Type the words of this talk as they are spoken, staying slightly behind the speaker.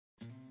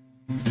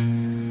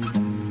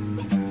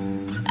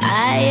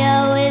I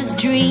always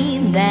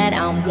dream that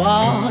I'm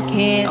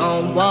walking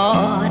on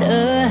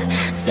water,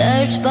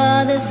 search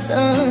for the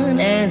sun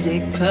as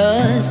it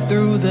cuts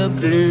through the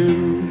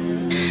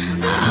blue.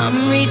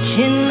 I'm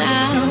reaching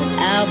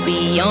out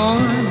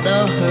beyond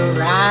the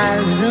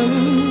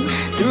horizon.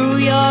 Through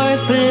your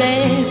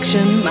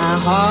reflection, my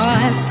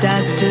heart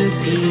starts to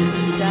beat.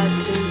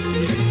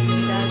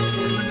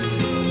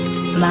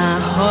 My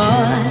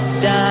heart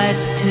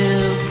starts to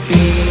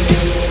beat.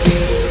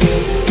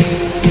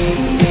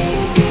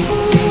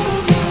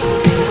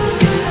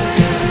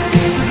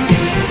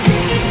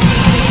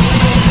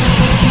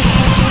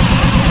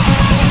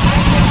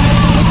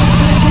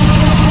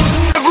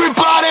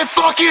 Everybody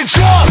fucking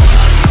jump!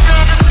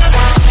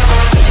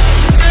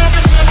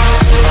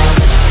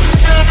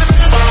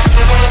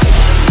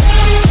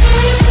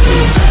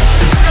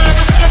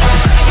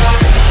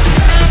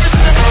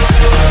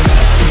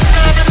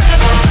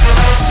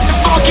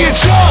 Fucking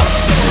jump!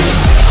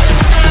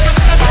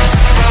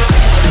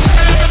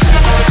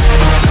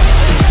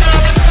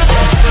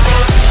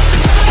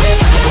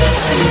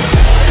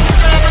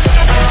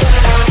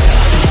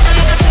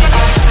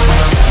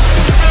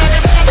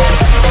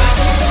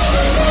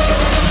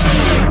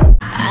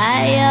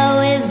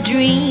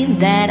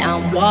 That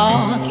I'm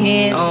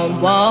walking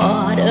on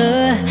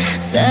water,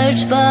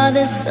 search for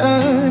the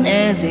sun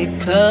as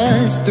it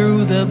cuts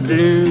through the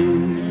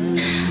blue.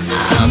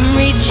 I'm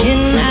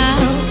reaching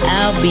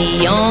out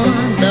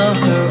beyond the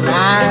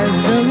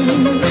horizon.